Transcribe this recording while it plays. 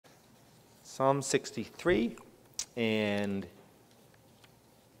Psalm 63, and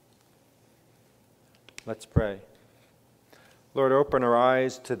let's pray. Lord, open our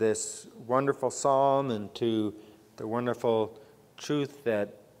eyes to this wonderful psalm and to the wonderful truth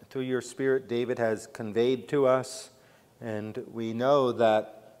that through your Spirit David has conveyed to us. And we know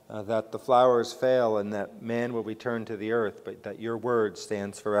that the flowers fail and that man will return to the earth, but that your word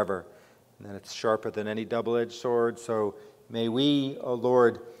stands forever, and that it's sharper than any double-edged sword. So may we, O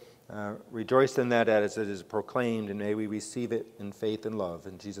Lord, rejoice in that as it is proclaimed, and may we receive it in faith and love.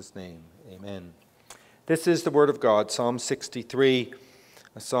 In Jesus' name, amen. This is the word of God, Psalm 63,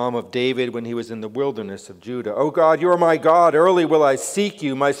 a psalm of David when he was in the wilderness of Judah. O God, you are my God. Early will I seek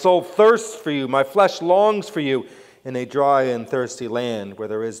you. My soul thirsts for you. My flesh longs for you in a dry and thirsty land where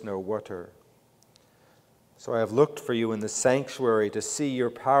there is no water. So I have looked for you in the sanctuary to see your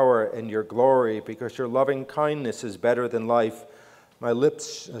power and your glory, because your loving kindness is better than life. My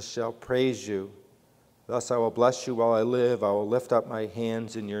lips shall praise you. Thus I will bless you while I live. I will lift up my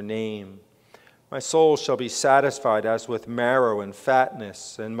hands in your name. My soul shall be satisfied as with marrow and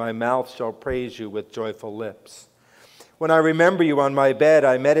fatness, and my mouth shall praise you with joyful lips. When I remember you on my bed,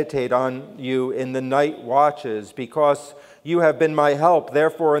 I meditate on you in the night watches, because you have been my help.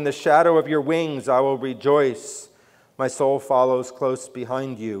 Therefore, in the shadow of your wings I will rejoice. My soul follows close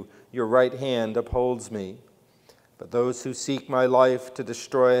behind you. Your right hand upholds me. But those who seek my life to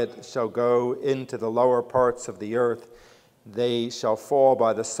destroy it shall go into the lower parts of the earth. They shall fall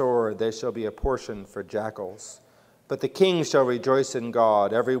by the sword. They shall be a portion for jackals. But the king shall rejoice in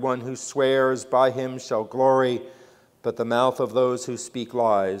God. Everyone who swears by him shall glory. But the mouth of those who speak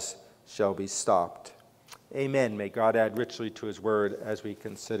lies shall be stopped. Amen. May God add richly to his word as we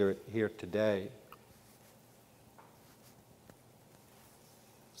consider it here today.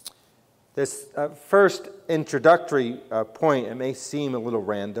 This first introductory point, it may seem a little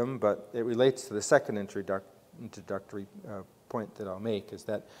random, but it relates to the second introductory point that I'll make, is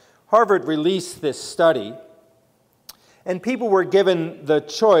that Harvard released this study, and people were given the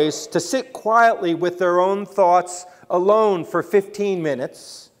choice to sit quietly with their own thoughts alone for 15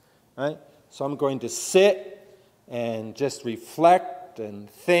 minutes. Right? So I'm going to sit and just reflect and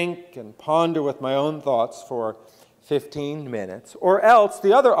think and ponder with my own thoughts for 15 minutes. Or else,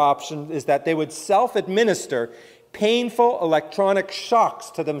 the other option is that they would self-administer painful electronic shocks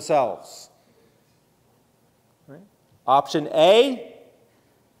to themselves. Right? Option A.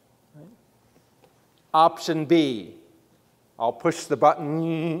 Right? Option B. I'll push the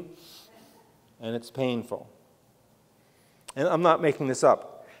button and it's painful. And I'm not making this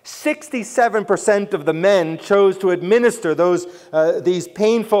up. 67% of the men chose to administer these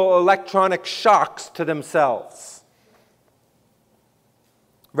painful electronic shocks to themselves,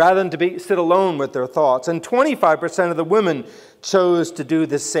 rather than to sit alone with their thoughts. And 25% of the women chose to do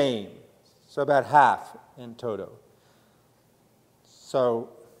the same. So about half in total. So,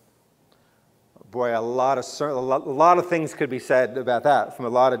 boy, a lot of things could be said about that from a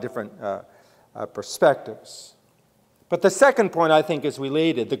lot of different perspectives. But the second point, I think, is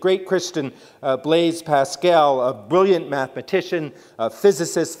related. The great Christian Blaise Pascal, a brilliant mathematician, a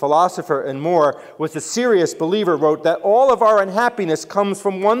physicist, philosopher, and more, was a serious believer, wrote that all of our unhappiness comes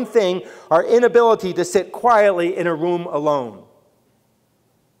from one thing: our inability to sit quietly in a room alone.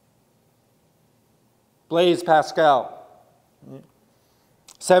 Blaise Pascal,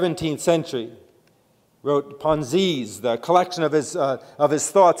 17th century, wrote Ponzes, the collection of his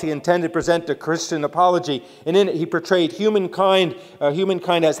thoughts he intended to present a Christian apology. And in it he portrayed humankind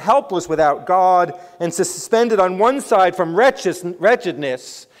as helpless without God and suspended on one side from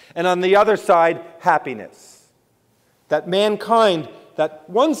wretchedness and on the other side happiness. That mankind, that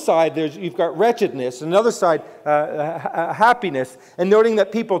one side you've got wretchedness, and another side happiness, and noting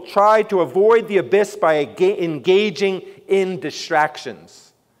that people try to avoid the abyss by engaging in distractions.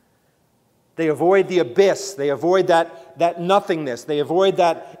 They avoid the abyss. They avoid that nothingness. They avoid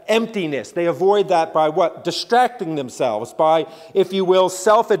that emptiness. They avoid that by what? Distracting themselves, by, if you will,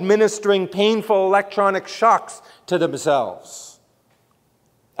 self-administering painful electronic shocks to themselves,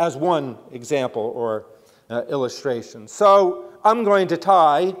 as one example or illustration. So I'm going to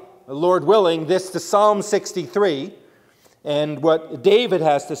tie, Lord willing, this to Psalm 63 and what David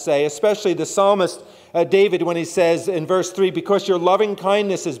has to say, especially the psalmist David, when he says in verse 3, because your loving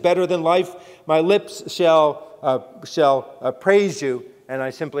kindness is better than life, my lips shall praise you. And I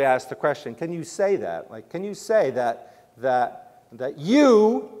simply ask the question, can you say that? Like, can you say that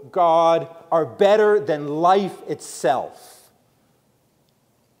you, God, are better than life itself?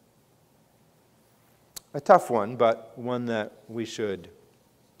 A tough one, but one that we should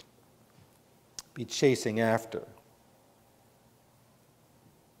be chasing after.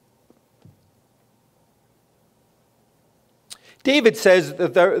 David says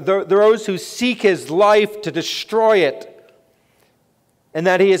that there are those who seek his life to destroy it, and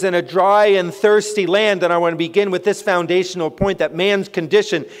that he is in a dry and thirsty land. And I want to begin with this foundational point, that man's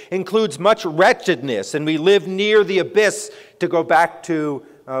condition includes much wretchedness, and we live near the abyss, to go back to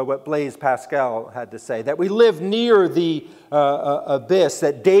what Blaise Pascal had to say, that we live near the abyss,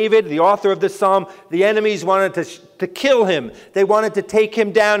 that David, the author of the psalm, the enemies wanted to kill him. They wanted to take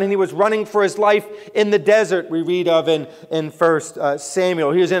him down, and he was running for his life in the desert, we read of in 1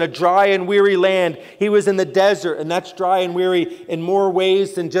 Samuel. He was in a dry and weary land. He was in the desert, and that's dry and weary in more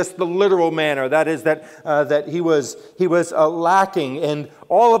ways than just the literal manner. That is, that he was lacking. And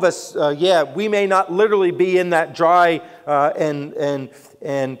all of us, we may not literally be in that dry and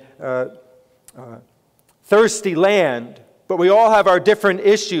thirsty land, but we all have our different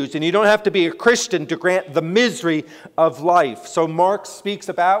issues, and you don't have to be a Christian to grant the misery of life. So Marx speaks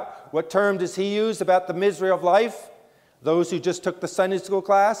about, what term does he use about the misery of life? Those who just took the Sunday school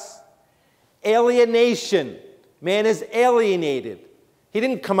class? Alienation. Man is alienated. He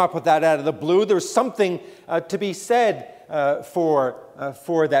didn't come up with that out of the blue. There's something to be said for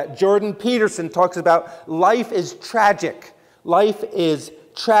that. Jordan Peterson talks about life is tragic. Life is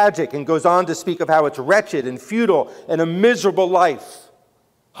tragic, and goes on to speak of how it's wretched and futile and a miserable life.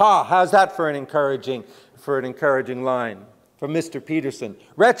 How's that for an encouraging line from Mr. Peterson?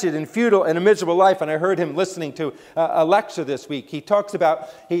 Wretched and futile and a miserable life. And I heard him listening to a lecture this week. He says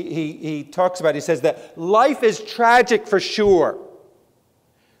that life is tragic for sure.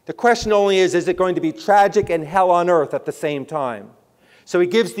 The question only is it going to be tragic and hell on earth at the same time? So he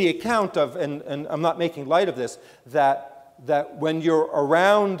gives the account of, and I'm not making light of this, that when you're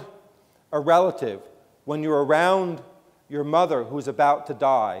around a relative, when you're around your mother who's about to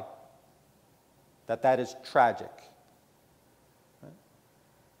die, that is tragic. Right?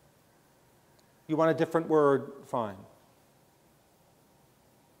 You want a different word? Fine.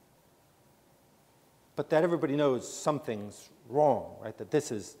 But that everybody knows something's wrong, right? That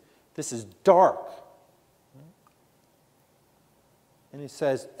this is dark. And he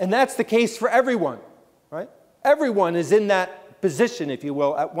says, and that's the case for everyone, right? Everyone is in that position, if you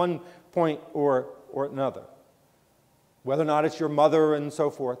will, at one point or another. Whether or not it's your mother and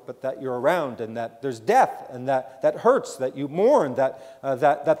so forth, but that you're around, and that there's death, and that hurts, that you mourn,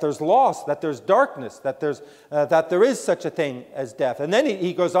 that there's loss, that there's darkness, that there is such a thing as death. And then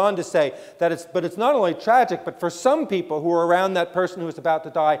he goes on to say that it's not only tragic, but for some people who are around that person who is about to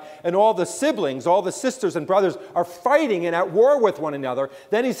die, and all the siblings, all the sisters and brothers are fighting and at war with one another,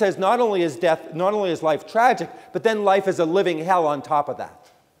 then he says not only is life tragic, but then life is a living hell on top of that.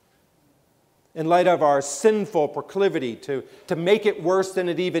 In light of our sinful proclivity to make it worse than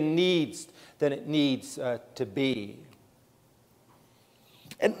it even needs to be.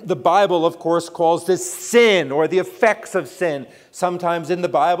 And the Bible, of course, calls this sin, or the effects of sin. Sometimes in the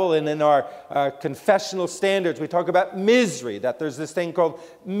Bible and in our confessional standards, we talk about misery, that there's this thing called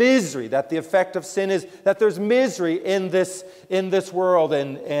misery, that the effect of sin is that there's misery in this world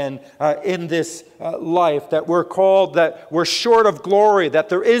and in this life, that we're short of glory, that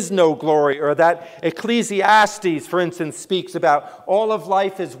there is no glory, or that Ecclesiastes, for instance, speaks about all of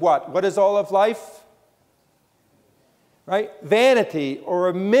life is what? What is all of life? Right? Vanity, or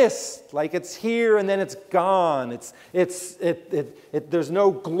a mist, like it's here and then it's gone. There's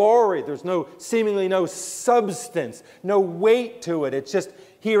no glory, there's seemingly no substance, no weight to it. It's just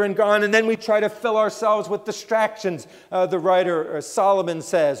here and gone, and then we try to fill ourselves with distractions. The writer Solomon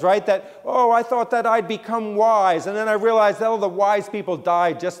says, right, that, I thought that I'd become wise, and then I realized that all the wise people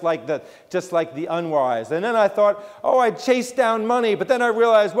died just like the unwise. And then I thought, I'd chase down money, but then I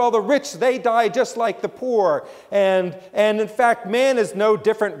realized, the rich, they die just like the poor. And in fact, man is no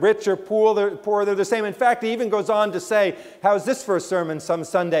different, rich or poor, they're the same. In fact, he even goes on to say, how's this for a sermon some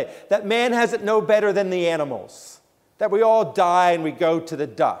Sunday, that man has it no better than the animals. That we all die and we go to the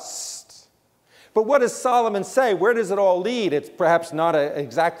dust. But what does Solomon say? Where does it all lead? It's perhaps not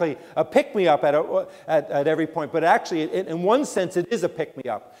exactly a pick-me-up at every point, but actually, in one sense, it is a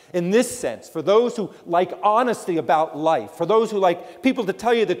pick-me-up. In this sense, for those who like honesty about life, for those who like people to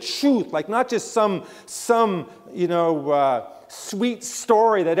tell you the truth, like not just some sweet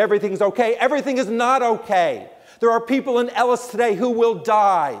story that everything's okay. Everything is not okay. There are people in Ellis today who will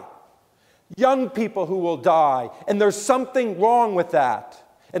die. Young people who will die, and there's something wrong with that.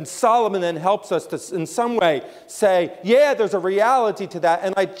 And Solomon then helps us to, in some way, say, there's a reality to that,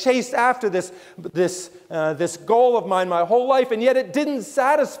 and I chased after this goal of mine my whole life, and yet it didn't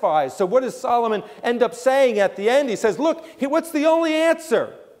satisfy. So what does Solomon end up saying at the end? He says, look, what's the only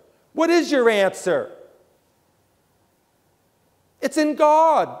answer? What is your answer? It's in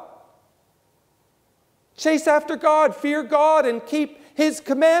God. Chase after God, fear God, and keep His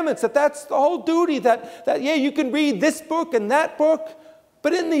commandments. That's the whole duty. That you can read this book and that book,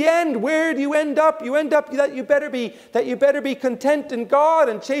 but in the end, where do you end up? You end up that you better be content in God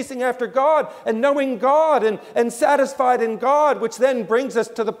and chasing after God and knowing God and satisfied in God, which then brings us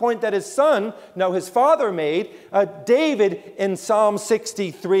to the point that his father made, David in Psalm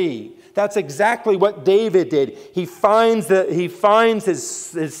 63. That's exactly what David did. He finds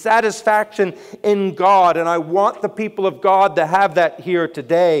his satisfaction in God, and I want the people of God to have that here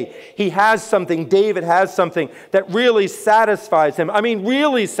today. David has something that really satisfies him. I mean,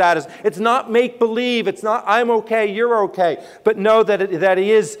 really satisfies. It's not make-believe. It's not, I'm okay, you're okay. But know that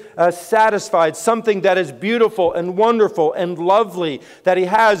he is satisfied, something that is beautiful and wonderful and lovely, that he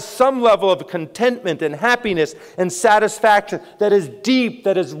has some level of contentment and happiness and satisfaction that is deep,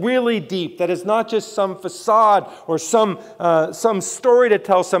 that is really deep, that is not just some facade or some story to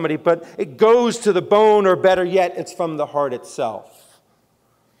tell somebody, but it goes to the bone, or better yet, it's from the heart itself.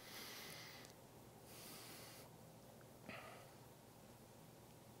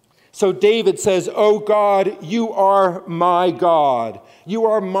 So David says, "Oh God, you are my God. You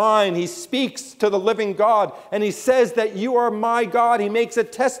are mine." He speaks to the living God, and he says that you are my God. He makes a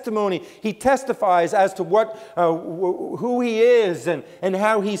testimony. He testifies as to who he is and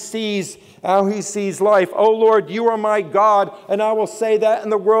how he sees life. "Oh Lord, you are my God, and I will say that,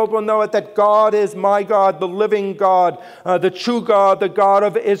 and the world will know it, that God is my God, the living God, the true God, the God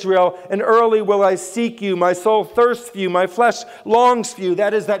of Israel. And early will I seek you. My soul thirsts for you. My flesh longs for you."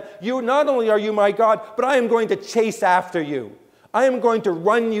 That is, that you not only are you my God, but I am going to chase after you. I am going to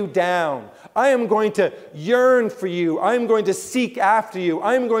run you down. I am going to yearn for you. I am going to seek after you.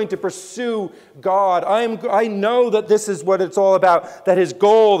 I am going to pursue God. I know that this is what it's all about, that his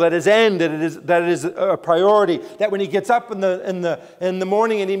goal, that his end, that it is a priority, that when he gets up in the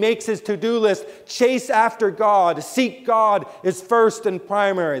morning and he makes his to-do list, chase after God, seek God is first and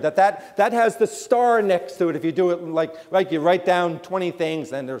primary, that has the star next to it. If you do it like you write down 20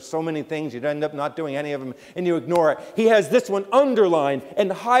 things, and there's so many things, you'd end up not doing any of them, and you ignore it. He has this one underlined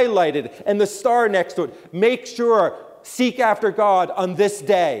and highlighted, and the star next to it. Make sure, seek after God on this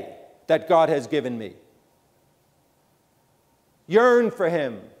day that God has given me. Yearn for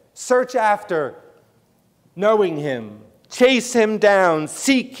him. Search after knowing him. Chase him down.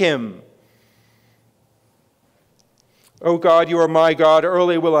 Seek him. "Oh God, you are my God.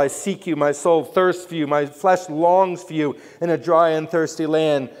 Early will I seek you. My soul thirsts for you. My flesh longs for you in a dry and thirsty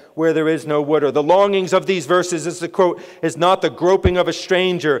land where there is no water." The longings of these verses, this is a quote, is not the groping of a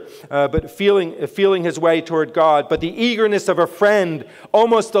stranger, but feeling his way toward God, but the eagerness of a friend,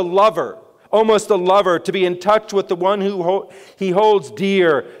 almost a lover, to be in touch with the one who he holds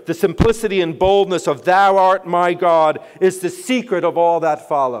dear. The simplicity and boldness of "Thou art my God" is the secret of all that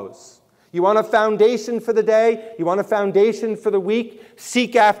follows. You want a foundation for the day? You want a foundation for the week?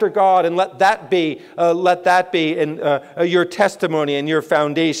 Seek after God, and let that be your testimony and your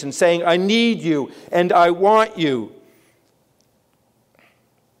foundation, saying, "I need you and I want you."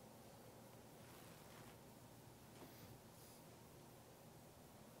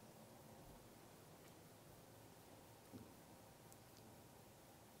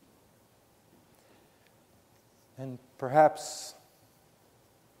 And perhaps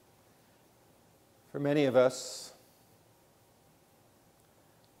for many of us,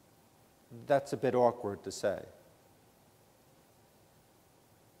 that's a bit awkward to say.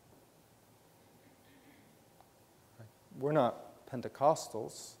 We're not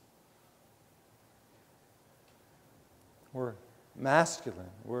Pentecostals. We're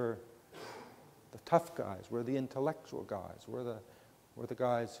masculine. We're the tough guys. We're the intellectual guys. We're the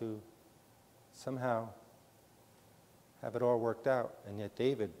guys who somehow have it all worked out. And yet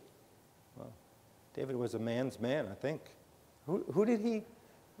David was a man's man, I think.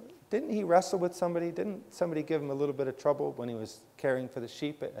 Didn't he wrestle with somebody? Didn't somebody give him a little bit of trouble when he was caring for the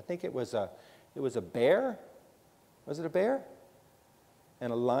sheep? I think it was a bear. Was it a bear?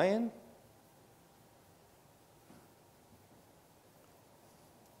 And a lion?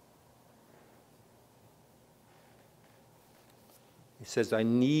 He says, "I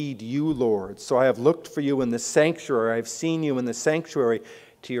need you, Lord. So I have looked for you in the sanctuary. I have seen you in the sanctuary,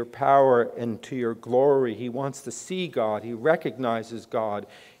 to your power and to your glory." He wants to see God. He recognizes God.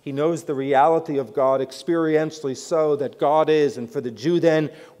 He knows the reality of God experientially, so that God is. And for the Jew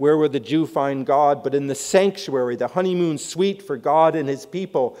then, where would the Jew find God? But in the sanctuary, the honeymoon suite for God and his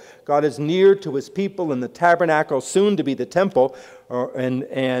people. God is near to his people in the tabernacle, soon to be the temple,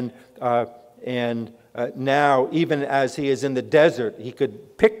 And now, even as he is in the desert, he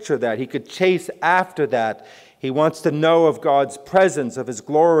could picture that. He could chase after that. He wants to know of God's presence, of his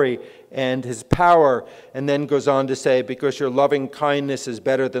glory and his power, and then goes on to say, because your loving kindness is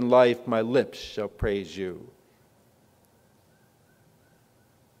better than life, my lips shall praise you.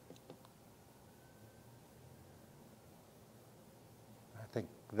 I think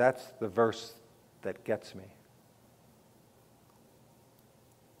that's the verse that gets me.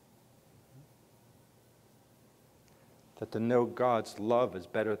 That to know God's love is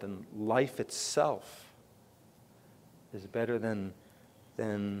better than life itself, is better than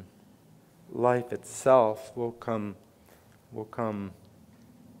life itself. We'll come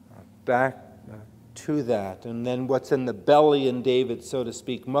back to that. And then what's in the belly in David, so to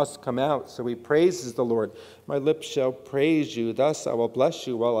speak, must come out. So he praises the Lord. My lips shall praise you. Thus I will bless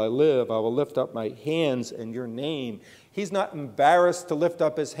you while I live. I will lift up my hands in your name. He's not embarrassed to lift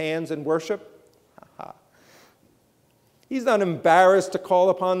up his hands in worship. He's not embarrassed to call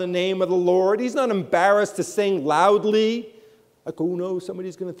upon the name of the Lord. He's not embarrassed to sing loudly. Like, oh no,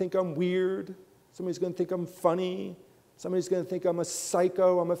 somebody's going to think I'm weird. Somebody's going to think I'm funny. Somebody's going to think I'm a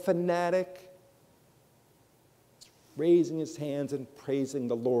psycho. I'm a fanatic. Raising his hands and praising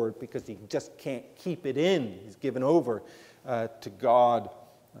the Lord because he just can't keep it in. He's given over to God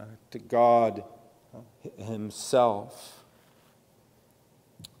himself.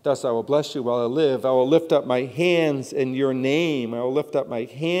 Thus I will bless you while I live. I will lift up my hands in your name. I will lift up my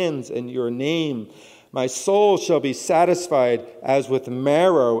hands in your name. My soul shall be satisfied as with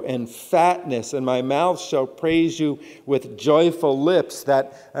marrow and fatness, and my mouth shall praise you with joyful lips.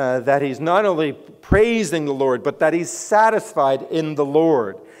 That he's not only praising the Lord, but that he's satisfied in the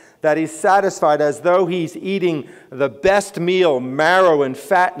Lord. That he's satisfied as though he's eating the best meal, marrow and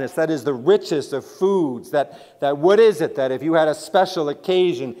fatness. That is the richest of foods. That what is it that if you had a special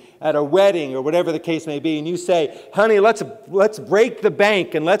occasion at a wedding or whatever the case may be, and you say, honey, let's break the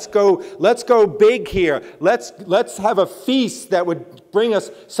bank and let's go big here. Let's have a feast that would bring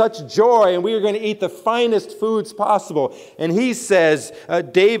us such joy, and we are going to eat the finest foods possible. And he says,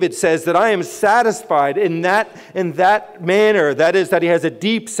 David says, that I am satisfied in that manner. That is, that he has a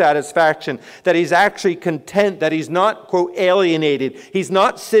deep satisfaction, that he's actually content, that he's not, quote, alienated. He's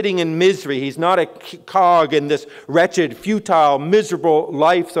not sitting in misery. He's not a cog in this wretched, futile, miserable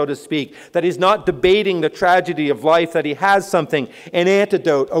life, so to speak. That he's not debating the tragedy of life, that he has something, an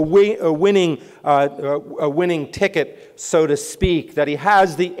antidote, a winning ticket, so to speak, that he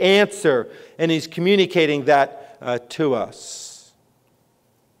has the answer, and he's communicating that to us.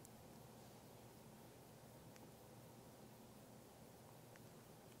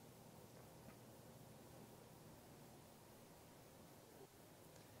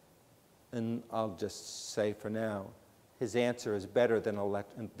 And I'll just say for now, his answer is better than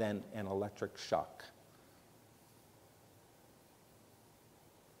an electric shock.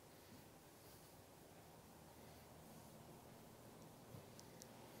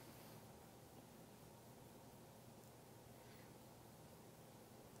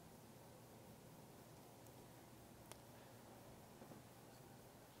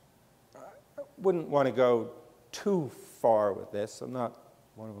 Wouldn't want to go too far with this. I'm not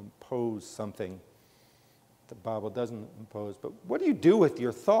want to impose something the Bible doesn't impose. But what do you do with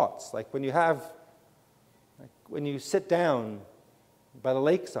your thoughts? Like when you sit down by the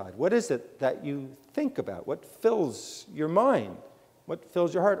lakeside, what is it that you think about? What fills your mind? What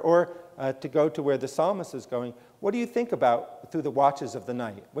fills your heart? Or to go to where the psalmist is going, what do you think about through the watches of the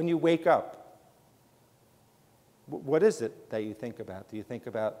night? When you wake up, what is it that you think about? Do you think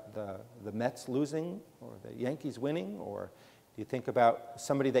about the Mets losing or the Yankees winning? Or do you think about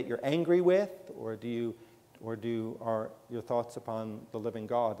somebody that you're angry with? Or are your thoughts upon the living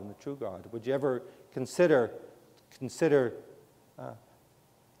God and the true God? Would you ever consider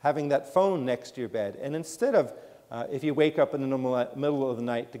having that phone next to your bed? And instead of, if you wake up in the middle of the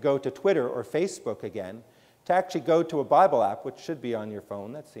night, to go to Twitter or Facebook again, to actually go to a Bible app, which should be on your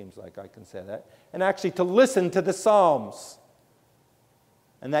phone, that seems like I can say that, and actually to listen to the Psalms,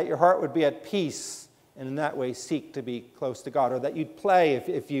 and that your heart would be at peace, and in that way seek to be close to God. Or that you'd play,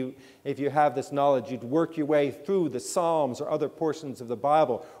 if you have this knowledge, you'd work your way through the Psalms or other portions of the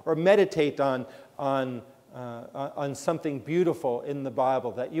Bible, or meditate on something beautiful in the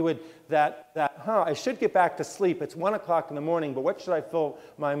Bible, that you would, I should get back to sleep. It's 1 o'clock in the morning, but what should I fill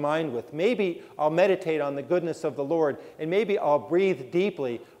my mind with? Maybe I'll meditate on the goodness of the Lord, and maybe I'll breathe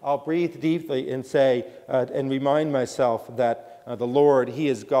deeply. And say, and remind myself that the Lord, He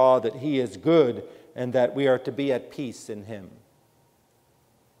is God, that He is good, and that we are to be at peace in Him.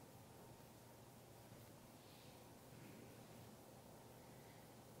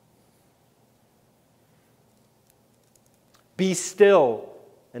 Be still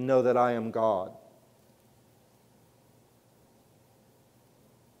and know that I am God.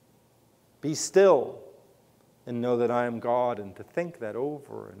 Be still and know that I am God, and to think that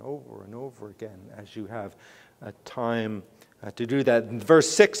over and over and over again as you have time to do that. In verse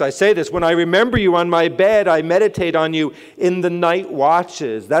 6, I say this, when I remember you on my bed, I meditate on you in the night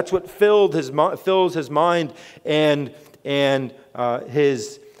watches. That's what fills his mind and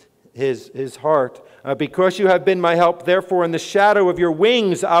his heart. Because you have been my help, therefore in the shadow of your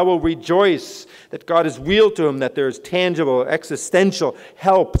wings I will rejoice. That God is real to him, that there is tangible, existential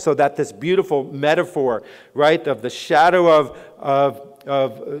help. So that this beautiful metaphor, right, of the shadow of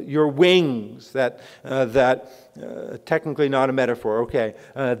your wings, technically not a metaphor, okay,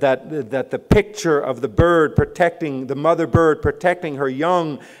 that the picture of the bird protecting, the mother bird protecting her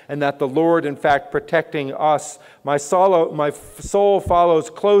young, and that the Lord, in fact, protecting us. My soul follows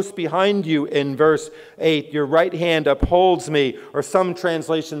close behind you in verse 8. Your right hand upholds me. Or some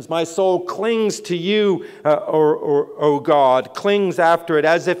translations, my soul clings to you, O God, clings after it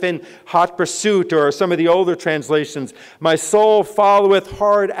as if in hot pursuit. Or some of the older translations, my soul followeth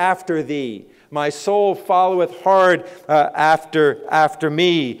hard after thee. My soul followeth hard after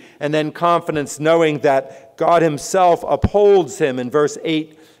me. And then confidence knowing that God himself upholds him in verse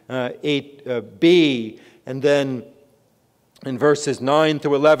 8b. And then in verses 9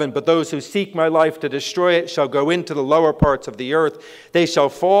 through 11, but those who seek my life to destroy it shall go into the lower parts of the earth. They shall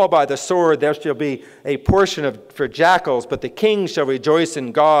fall by the sword. There shall be a portion for jackals, but the king shall rejoice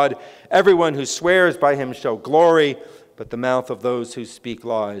in God. Everyone who swears by him shall glory, but the mouth of those who speak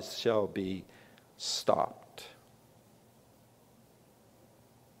lies shall be stopped.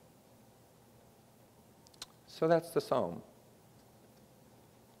 So that's the psalm.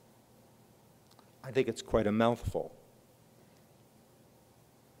 I think it's quite a mouthful.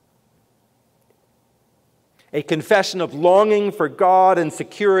 A confession of longing for God and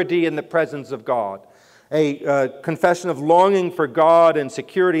security in the presence of God. A confession of longing for God and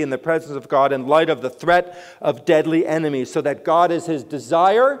security in the presence of God in light of the threat of deadly enemies, so that God is his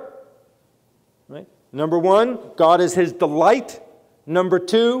desire. Right? Number one, God is his delight. Number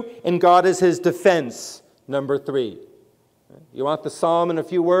two, and God is his defense. Number three. You want the psalm in a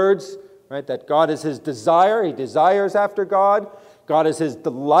few words? Right? That God is his desire. He desires after God. God is his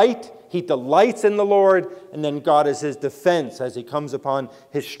delight. He delights in the Lord. And then God is his defense as he comes upon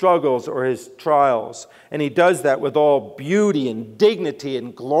his struggles or his trials. And he does that with all beauty and dignity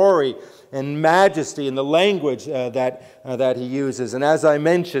and glory and majesty in the language that he uses. And as I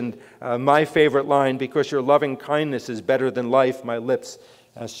mentioned, my favorite line, because your loving kindness is better than life, my lips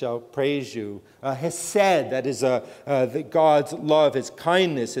shall praise you. Hesed, that is God's love, his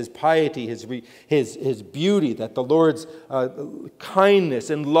kindness, his piety, his beauty, that the Lord's kindness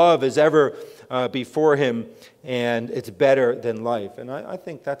and love is ever before him, and it's better than life. And I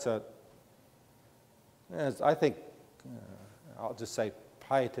think that's I'll just say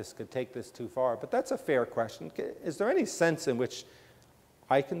pietists could take this too far, but that's a fair question. Is there any sense in which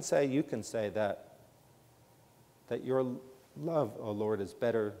I can say, you can say that your love, O Lord, is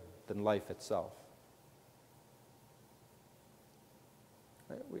better than life itself?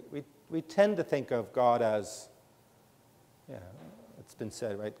 We tend to think of God as, it's been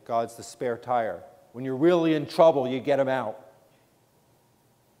said, right? God's the spare tire. When you're really in trouble, you get him out.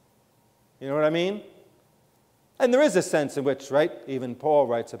 You know what I mean? And there is a sense in which, right, even Paul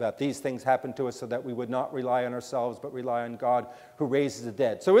writes about these things happen to us so that we would not rely on ourselves, but rely on God who raises the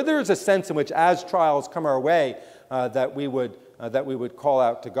dead. So there is a sense in which as trials come our way, that we would call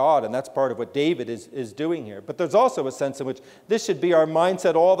out to God, and that's part of what David is doing here. But there's also a sense in which this should be our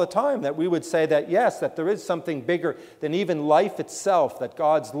mindset all the time, that we would say that, yes, that there is something bigger than even life itself, that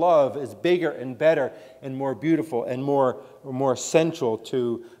God's love is bigger and better and more beautiful and more central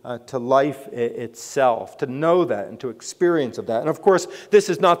to life itself, to know that and to experience of that. And of course, this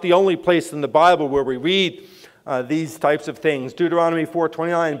is not the only place in the Bible where we read these types of things. Deuteronomy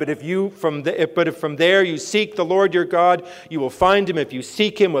 4:29, but if from there you seek the Lord your God, you will find him if you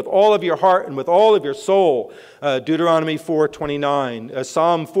seek him with all of your heart and with all of your soul. Deuteronomy 4:29.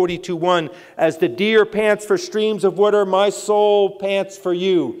 Psalm 42:1, as the deer pants for streams of water, my soul pants for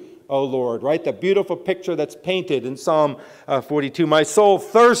you, O Lord. Right? The beautiful picture that's painted in Psalm 42. My soul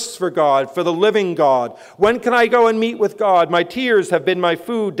thirsts for God, for the living God. When can I go and meet with God? My tears have been my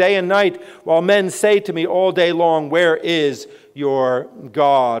food day and night, while men say to me all day long, where is your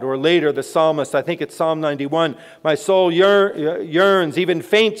God? Or later, the psalmist, I think it's Psalm 91, my soul yearns, even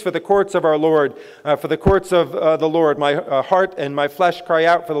faints for the courts of our Lord, for the courts of the Lord. My heart and my flesh cry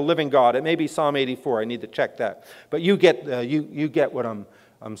out for the living God. It may be Psalm 84. I need to check that. But you get what I'm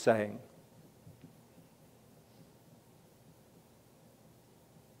saying.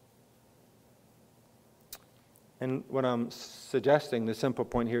 And what I'm suggesting, the simple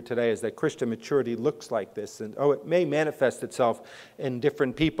point here today, is that Christian maturity looks like this. And it may manifest itself in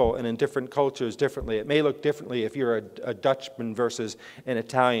different people and in different cultures differently. It may look differently if you're a Dutchman versus an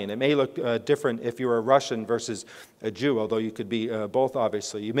Italian. It may look different if you're a Russian versus a Jew, although you could be both,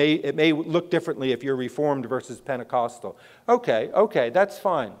 obviously. It may look differently if you're Reformed versus Pentecostal. Okay, that's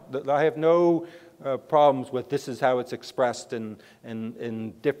fine. I have no problems with this is how it's expressed in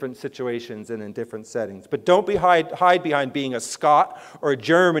different situations and in different settings. But don't hide behind being a Scot or a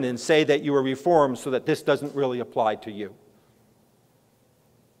German and say that you are Reformed so that this doesn't really apply to you.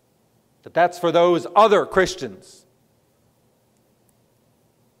 That's for those other Christians.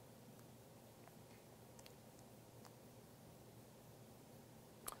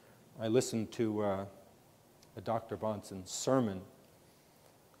 I listened to a Dr. Bahnsen's sermon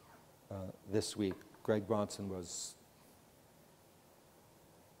this week. Greg Bahnsen was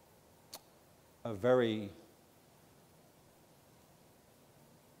a very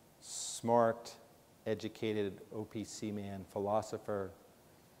smart, educated OPC man, philosopher,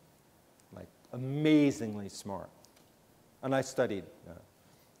 like amazingly smart. And I studied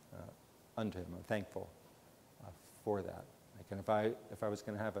under him. I'm thankful for that. Like, and if I was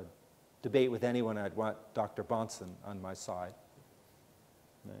going to have a debate with anyone, I'd want Dr. Bahnsen on my side.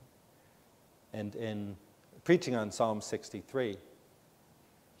 Right? And in preaching on Psalm 63,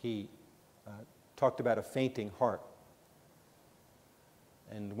 he talked about a fainting heart.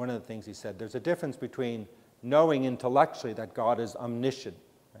 And one of the things he said, there's a difference between knowing intellectually that God is omniscient,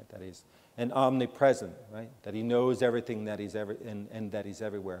 right? That he's and omnipresent, right? That he knows everything, that he's and that he's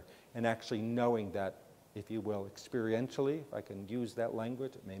everywhere, and actually knowing that, if you will, experientially, if I can use that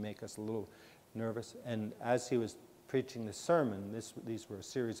language, it may make us a little nervous. And as he was preaching the sermon, these were a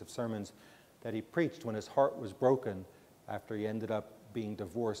series of sermons that he preached when his heart was broken after he ended up being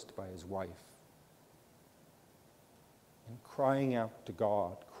divorced by his wife. And crying out to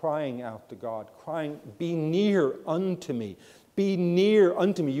God, crying, be near unto me. Be near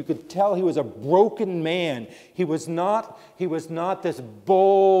unto me. You could tell he was a broken man. He was not this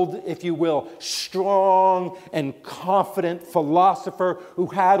bold, if you will, strong and confident philosopher who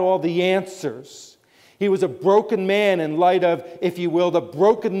had all the answers. He was a broken man in light of, if you will, the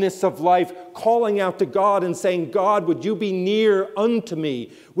brokenness of life, calling out to God and saying, God, would you be near unto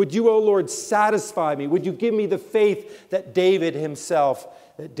me? Would you, O Lord, satisfy me? Would you give me the faith that David himself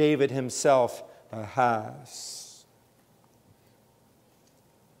has?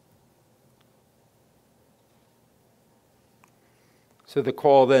 So the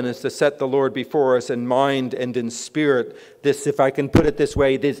call then is to set the Lord before us in mind and in spirit. This, if I can put it this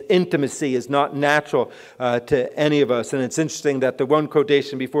way, this intimacy is not natural to any of us. And it's interesting that the one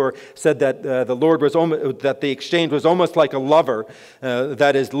quotation before said that the Lord was that the exchange was almost like a lover,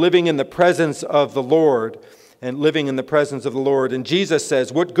 that is living in the presence of the Lord. And living in the presence of the Lord. And Jesus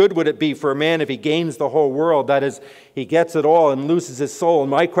says, what good would it be for a man if he gains the whole world? That is, he gets it all and loses his soul. And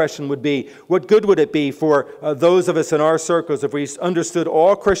my question would be, what good would it be for those of us in our circles if we understood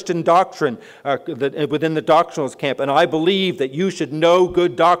all Christian doctrine within the doctrinalist camp? And I believe that you should know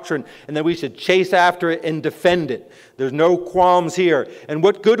good doctrine and that we should chase after it and defend it. There's no qualms here. And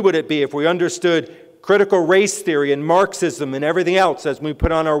what good would it be if we understood critical race theory and Marxism and everything else as we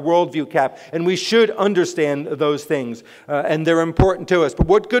put on our worldview cap? And we should understand those things, and they're important to us. But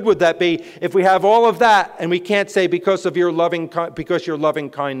what good would that be if we have all of that and we can't say because your loving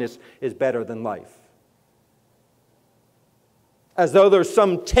kindness is better than life? As though there's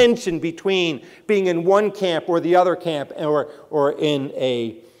some tension between being in one camp or the other camp, or in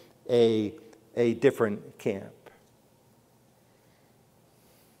a different camp.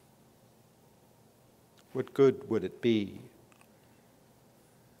 What good would it be?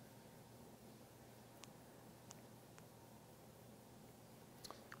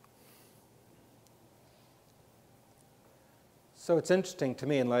 So it's interesting to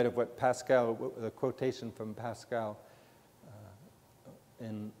me, in light of what Pascal, the quotation from Pascal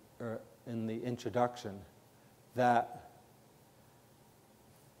in the introduction, that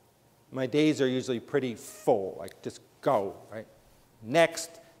my days are usually pretty full, like just go, right?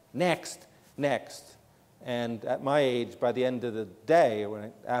 Next. And at my age, by the end of the day,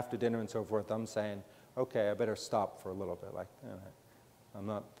 after dinner and so forth, I'm saying, okay, I better stop for a little bit. Like, I'm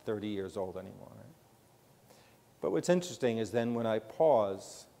not 30 years old anymore. Right? But what's interesting is then when I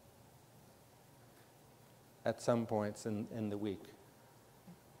pause at some points in the week,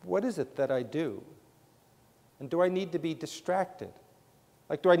 what is it that I do? And do I need to be distracted?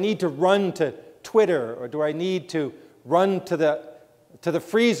 Like, do I need to run to Twitter, or do I need to run to the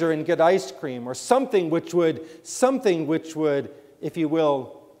freezer and get ice cream, or something which would, if you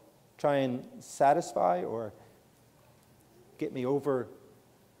will, try and satisfy or get me over,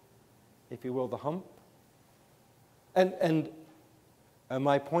 if you will, the hump. And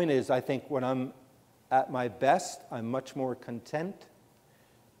my point is, I think when I'm at my best, I'm much more content.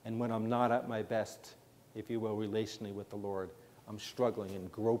 And when I'm not at my best, if you will, relationally with the Lord, I'm struggling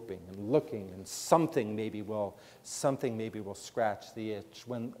and groping and looking, and something maybe will scratch the itch,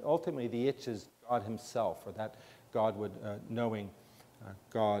 when ultimately the itch is God himself, or that God would, knowing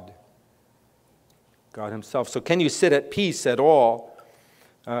God himself. So can you sit at peace at all?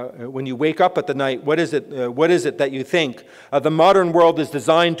 When you wake up at the night, what is it that you think? The modern world is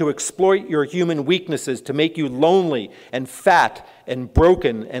designed to exploit your human weaknesses, to make you lonely and fat and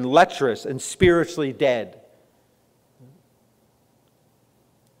broken and lecherous and spiritually dead.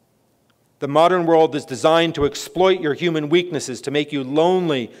 The modern world is designed to exploit your human weaknesses, to make you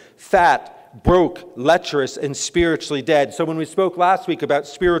lonely, fat, broke, lecherous, and spiritually dead. So when we spoke last week about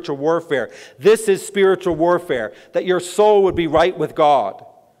spiritual warfare, this is spiritual warfare, that your soul would be right with God,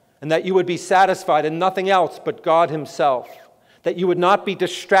 and that you would be satisfied in nothing else but God himself, that you would not be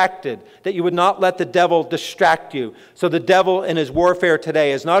distracted, that you would not let the devil distract you. So the devil in his warfare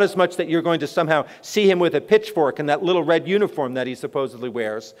today is not as much that you're going to somehow see him with a pitchfork and that little red uniform that he supposedly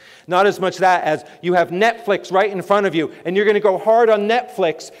wears. Not as much that as you have Netflix right in front of you, and you're going to go hard on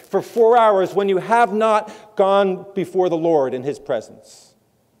Netflix for 4 hours when you have not gone before the Lord in his presence.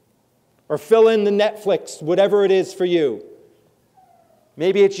 Or fill in the Netflix, whatever it is for you.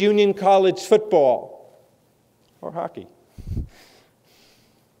 Maybe it's Union College football or hockey.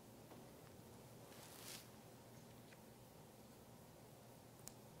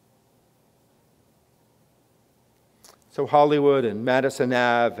 So Hollywood and Madison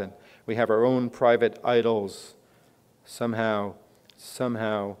Ave, and we have our own private idols, somehow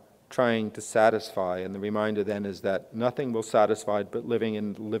trying to satisfy. And the reminder then is that nothing will satisfy but living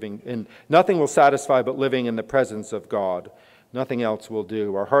in the presence of God. Nothing else will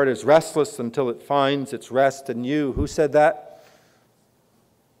do. Our heart is restless until it finds its rest in you. Who said that?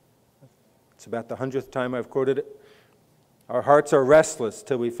 It's about the 100th time I've quoted it. Our hearts are restless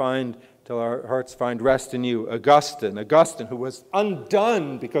till our hearts find rest in you. Augustine, who was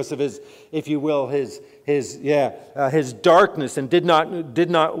undone because of his, if you will, his darkness, and did not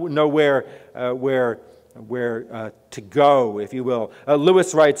know where to go, if you will.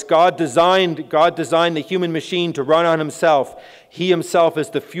 Lewis writes, God designed the human machine to run on himself. He himself is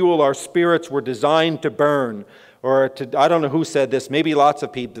the fuel our spirits were designed to burn. Or I don't know who said this. Maybe lots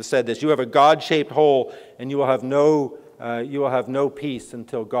of people said this. You have a God-shaped hole, and you will have no peace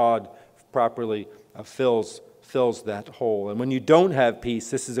until God properly fills that hole. And when you don't have peace,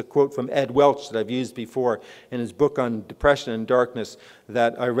 this is a quote from Ed Welch that I've used before in his book on depression and darkness,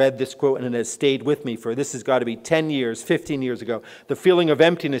 that I read this quote and it has stayed with me for, this has got to be 10 years, 15 years ago. The feeling of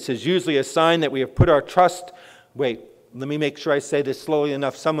emptiness is usually a sign that we have put our trust... Wait, let me make sure I say this slowly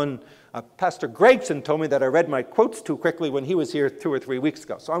enough. Pastor Gregson told me that I read my quotes too quickly when he was here 2 or 3 weeks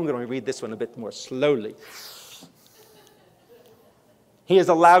ago. So I'm going to read this one a bit more slowly. He is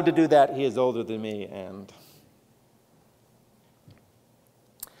allowed to do that. He is older than me. And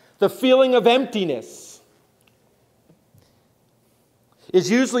the feeling of emptiness is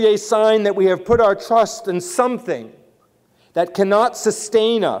usually a sign that we have put our trust in something that cannot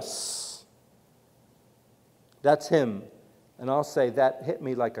sustain us. That's him. And I'll say that hit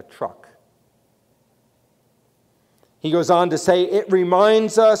me like a truck. He goes on to say, it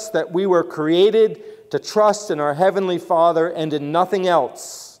reminds us that we were created to trust in our Heavenly Father and in nothing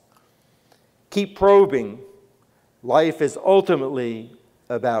else. Keep probing. Life is ultimately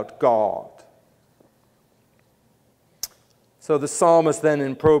about God. So the psalmist then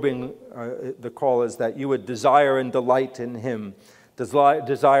in probing, the call is that you would desire and delight in him.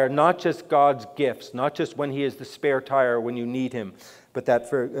 Desire not just God's gifts, not just when he is the spare tire when you need him, but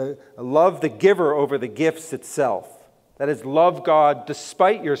that love the giver over the gifts itself. That is, love God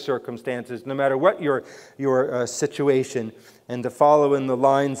despite your circumstances, no matter what your situation. And to follow in the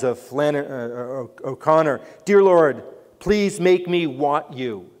lines of O'Connor, dear Lord, please make me want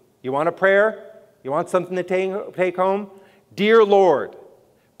you. You want a prayer? You want something to take home? Dear Lord,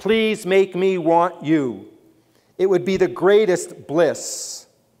 please make me want you. It would be the greatest bliss,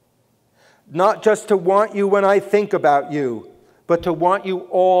 not just to want you when I think about you, but to want you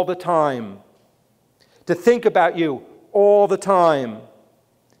all the time. To think about you all the time.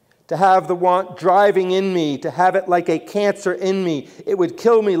 To have the want driving in me, to have it like a cancer in me. It would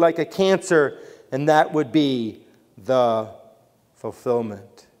kill me like a cancer, and that would be the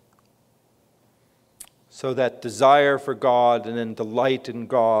fulfillment. So that desire for God and then delight in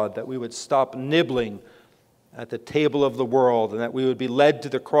God, that we would stop nibbling at the table of the world, and that we would be led to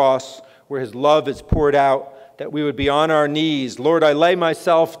the cross where his love is poured out that we would be on our knees. Lord, I lay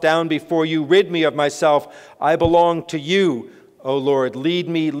myself down before you. Rid me of myself. I belong to you, O Lord. Lead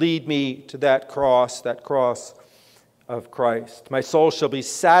me to that cross of Christ. My soul shall be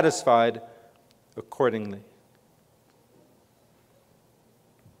satisfied accordingly.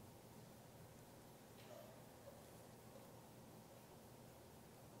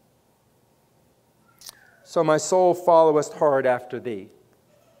 So my soul followeth hard after thee.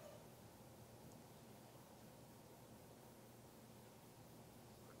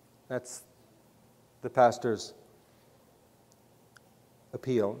 That's the pastor's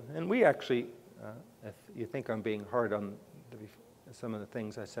appeal. And we actually, if you think I'm being hard on some of the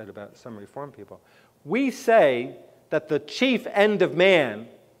things I said about some Reformed people, we say that the chief end of man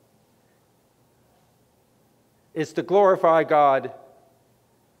is to glorify God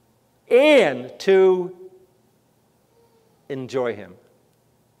and to enjoy him.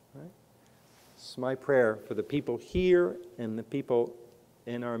 Right? It's my prayer for the people here and the people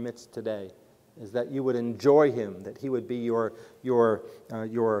in our midst today, is that you would enjoy him, that he would be your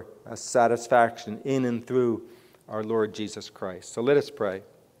satisfaction in and through our Lord Jesus Christ. So let us pray.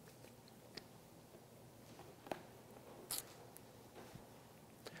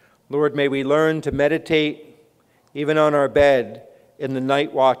 Lord, may we learn to meditate even on our bed in the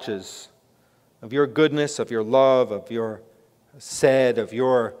night watches of your goodness, of your love, of your of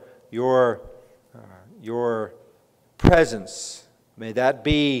your presence. May that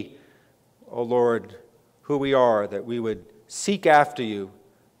be, O Lord, who we are, that we would seek after you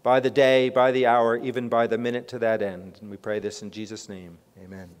by the day, by the hour, even by the minute to that end. And we pray this in Jesus' name.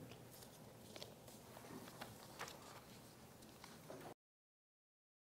 Amen.